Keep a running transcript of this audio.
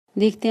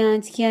देखते हैं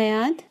आज की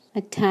आयत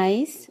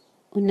 28,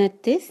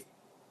 29,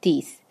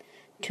 30,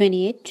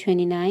 28,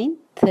 29,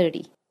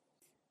 30।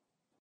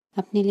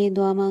 अपने लिए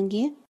दुआ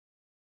मांगिए।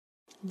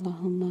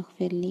 अल्लाहुम्मा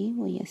अग़फ़िरली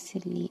व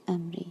यस्सिरली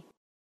अमरी।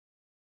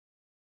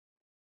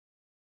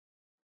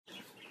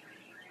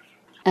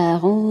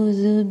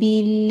 अऊज़ु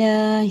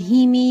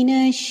बिल्लाहि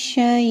मिनश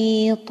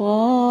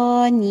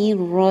शैतानिर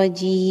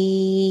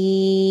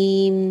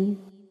रजीम।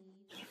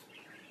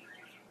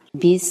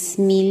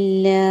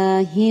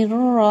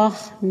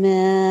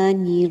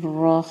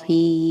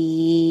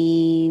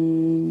 बिस्मिल्लाहिर्रहमानिर्रहीम।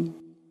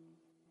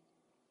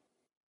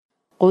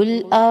 क़ुल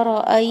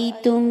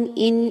अरअय्तुम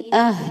इन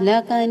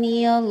अह्लकनी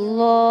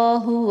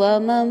अल्लाहु व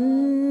मन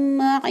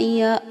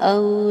मअय औ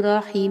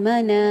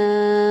रहिमना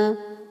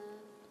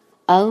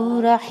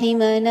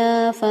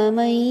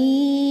फमन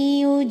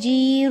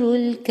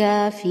युजीरुल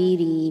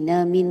काफिरीन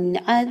मिन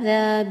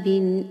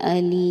अज़ाबिन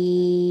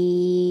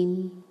अलीम।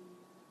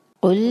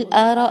 क़ुल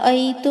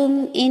अरअय्तुम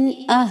इन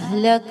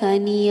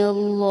अह्लकनी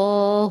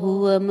अल्लाहु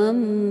व मन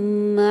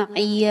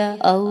मअय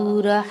औ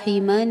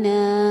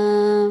रहिमना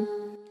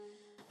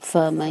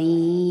फमन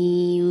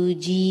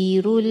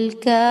युजीरुल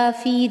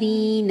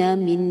काफिरीन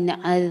मिन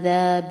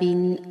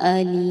अज़ाबिन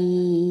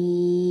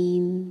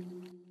अलीम।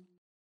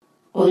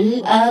 क़ुल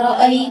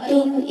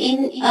अरअय्तुम इन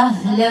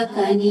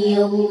अह्लकनी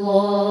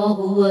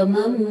अल्लाहु व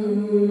मन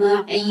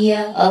मअय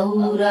औ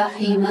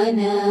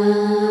रहिमना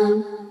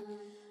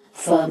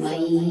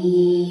फमन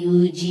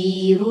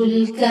युजीरुल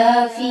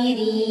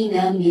काफिरीन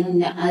मिन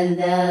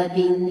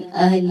अज़ाबिन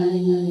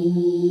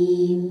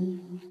अलीम।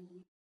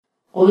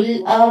 क़ुल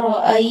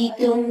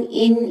अरअय्तुम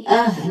इन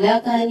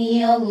अह्लकनी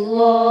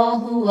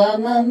अल्लाहु व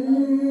मन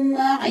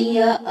मअय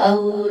औ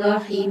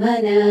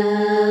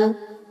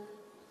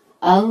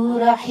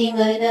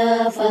रहिमना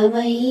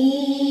फमन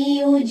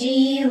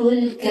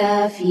युजीरुल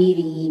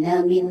काफिरीन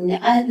मिन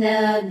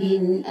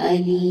अज़ाबिन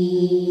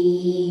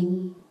अलीम।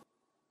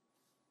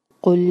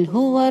 क़ुल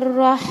हुवर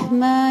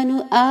रहमानु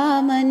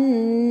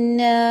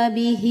आमन्ना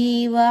बिही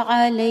व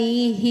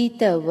अलैहि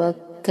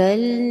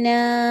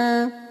तवक्कलना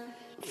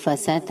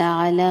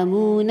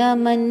फसतअलमून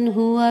मन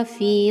हुव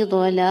फ़ी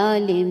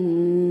ضलालिम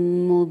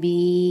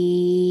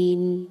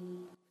मुबीन।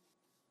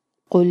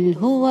 क़ुल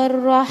हुवर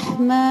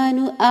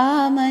रहमानु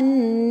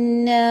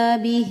आमन्ना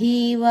बिही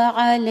व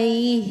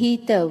अलैहि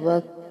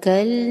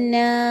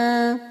तवक्कलना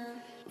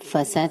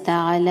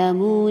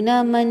फसतअलमून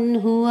मन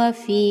हुव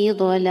फ़ी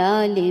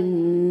ضलालिम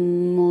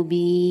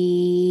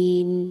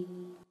मुबीन।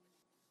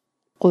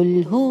 क़ुल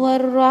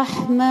हुवर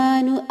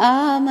रहमानु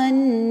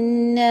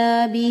आमन्ना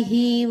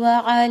बिही व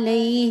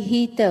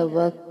अलैहि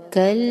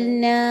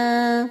तवक्कलना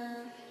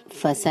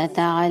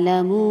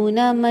फसतअलमून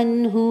मन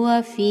हुव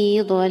फ़ी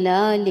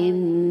ضलालिम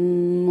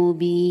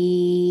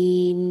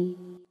मुबीन।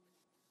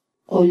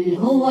 क़ुल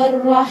हुवर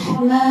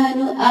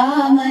रहमानु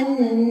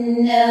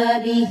आमन्ना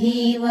बिही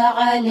व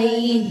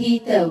अलैहि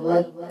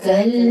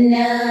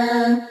तवक्कलना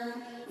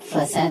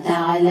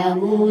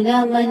फसतअलमून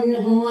मन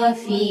हुव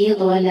फ़ी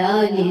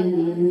ضलालिम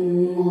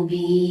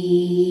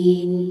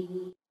मुबीन।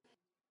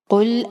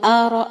 क़ुल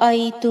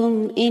अरअय्तुम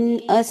इन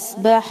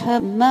अस्बह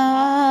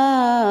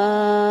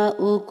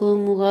माउकुम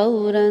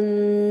गौरन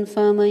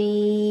फमन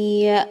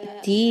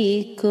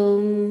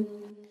यअतीकुम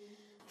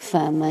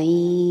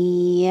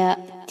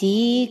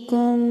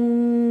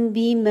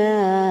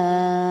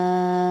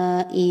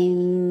बिमाइन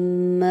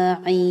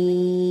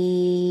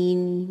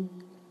मईन।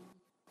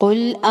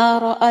 क़ुल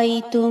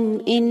अरअय्तुम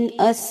इन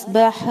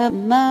अस्बह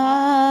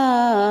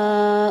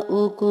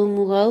माउकुम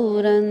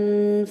गौरन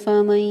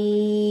फमन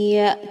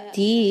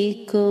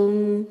यअतीकुम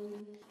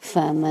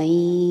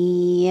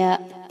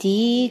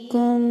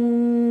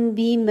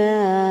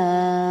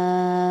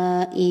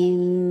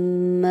बिमाइन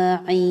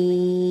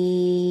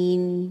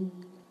मईन।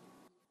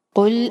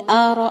 क़ुल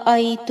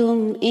अरअय्तुम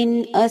इन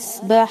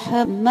अस्बह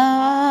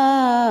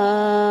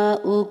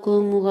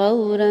माउकुम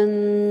गौरन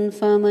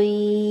फमन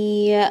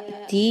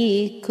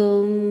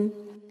यअतीकुम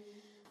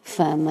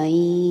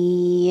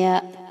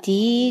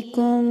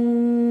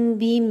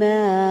बिमाइन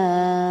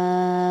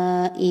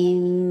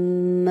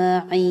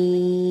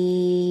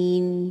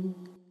मईन।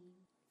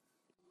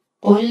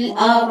 क़ुल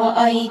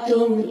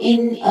अरअय्तुम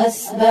इन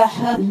अस्बह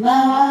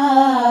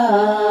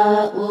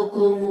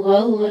माउकुम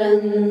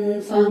गौरन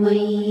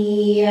फमन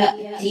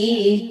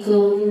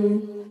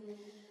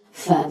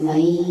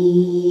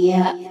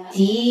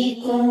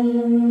यअतीकुम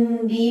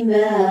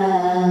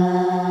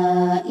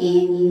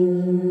बिमाइन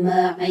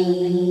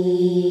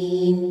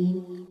मईन।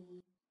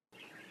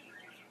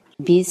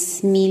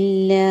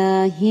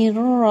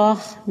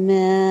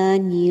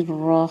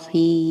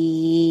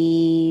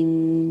 बिस्मिल्लाहिर्रहमानिर्रहीम।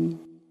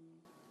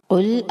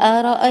 क़ुल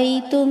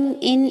अरअय्तुम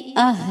इन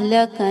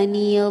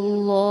अह्लकनी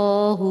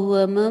अल्लाहु व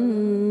मन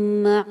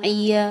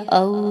मअय औ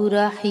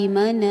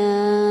रहिमना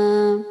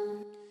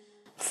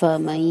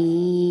फमन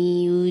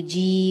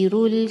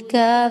युजीरुल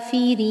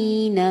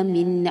काफिरीन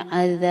मिन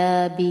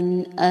अज़ाबिन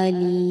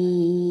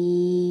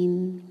अलीम।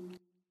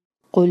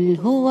 क़ुल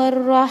हुवर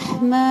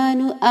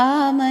रहमानु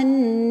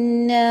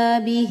आमन्ना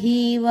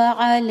बिही व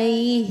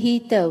अलैहि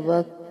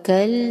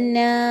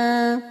तवक्कलना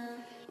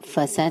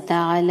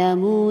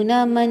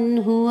فستعلمون من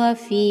هو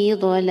في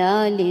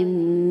ضلال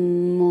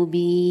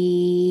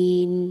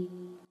مبين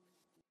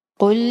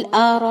قل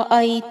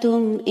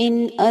أرأيتم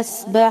إن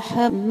أصبح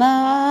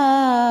ماؤكم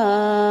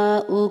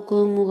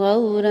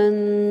غورا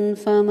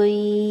فمن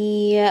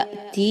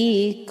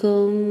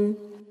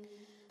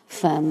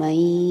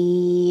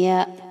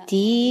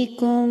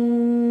يأتيكم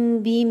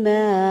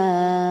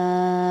بماء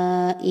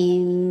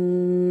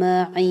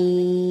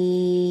معين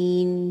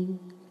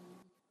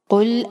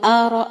قل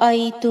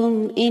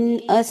أرأيتم إن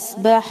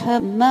أصبح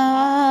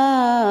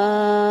ماؤكم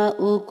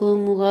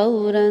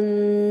غورا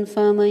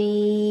فمن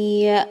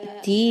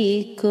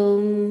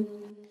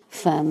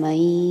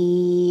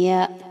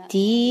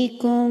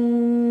يأتيكم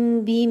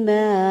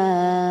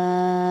بماء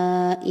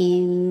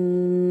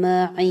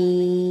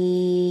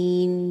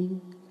معين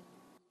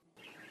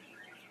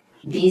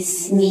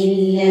بسم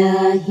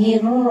الله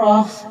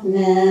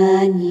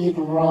الرحمن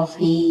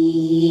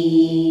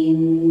الرحيم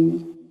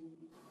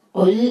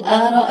قل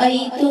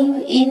أرأيتم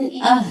إن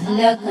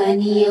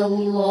أهلكني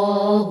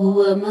الله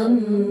ومن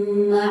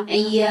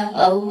معي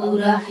أو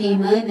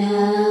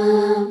رحمنا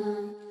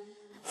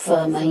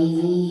فمن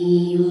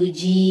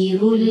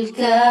يجير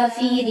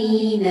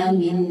الكافرين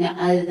من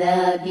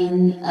عذاب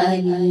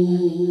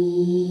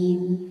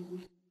أليم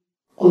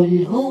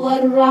قل هو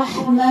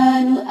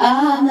الرحمن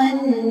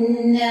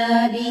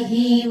آمنا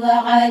به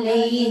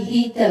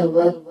وعليه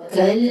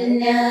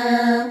توكلنا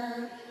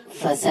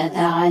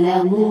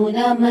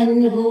فستعلمون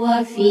من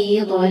هو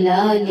في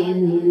ضلال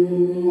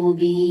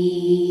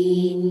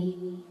مبين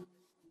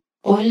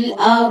قل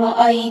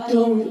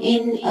أرأيتم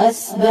إن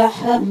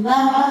أصبح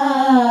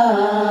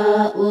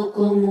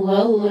ماؤكم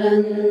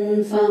غورا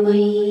فمن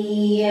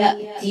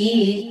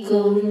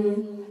يأتيكم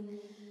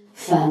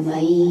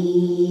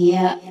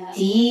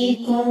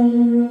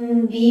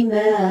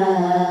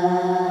بماء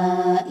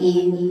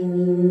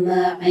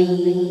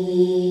معين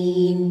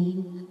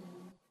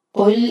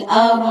قل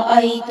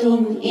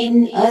أرأيتم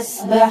إن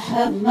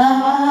أصبح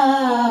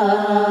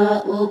ماؤكم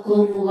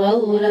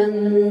غورا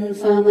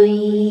فمن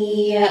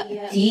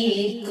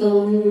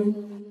يأتيكم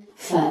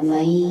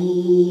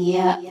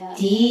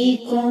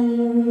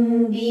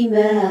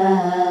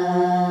بماء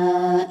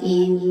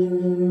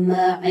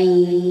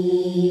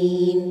معين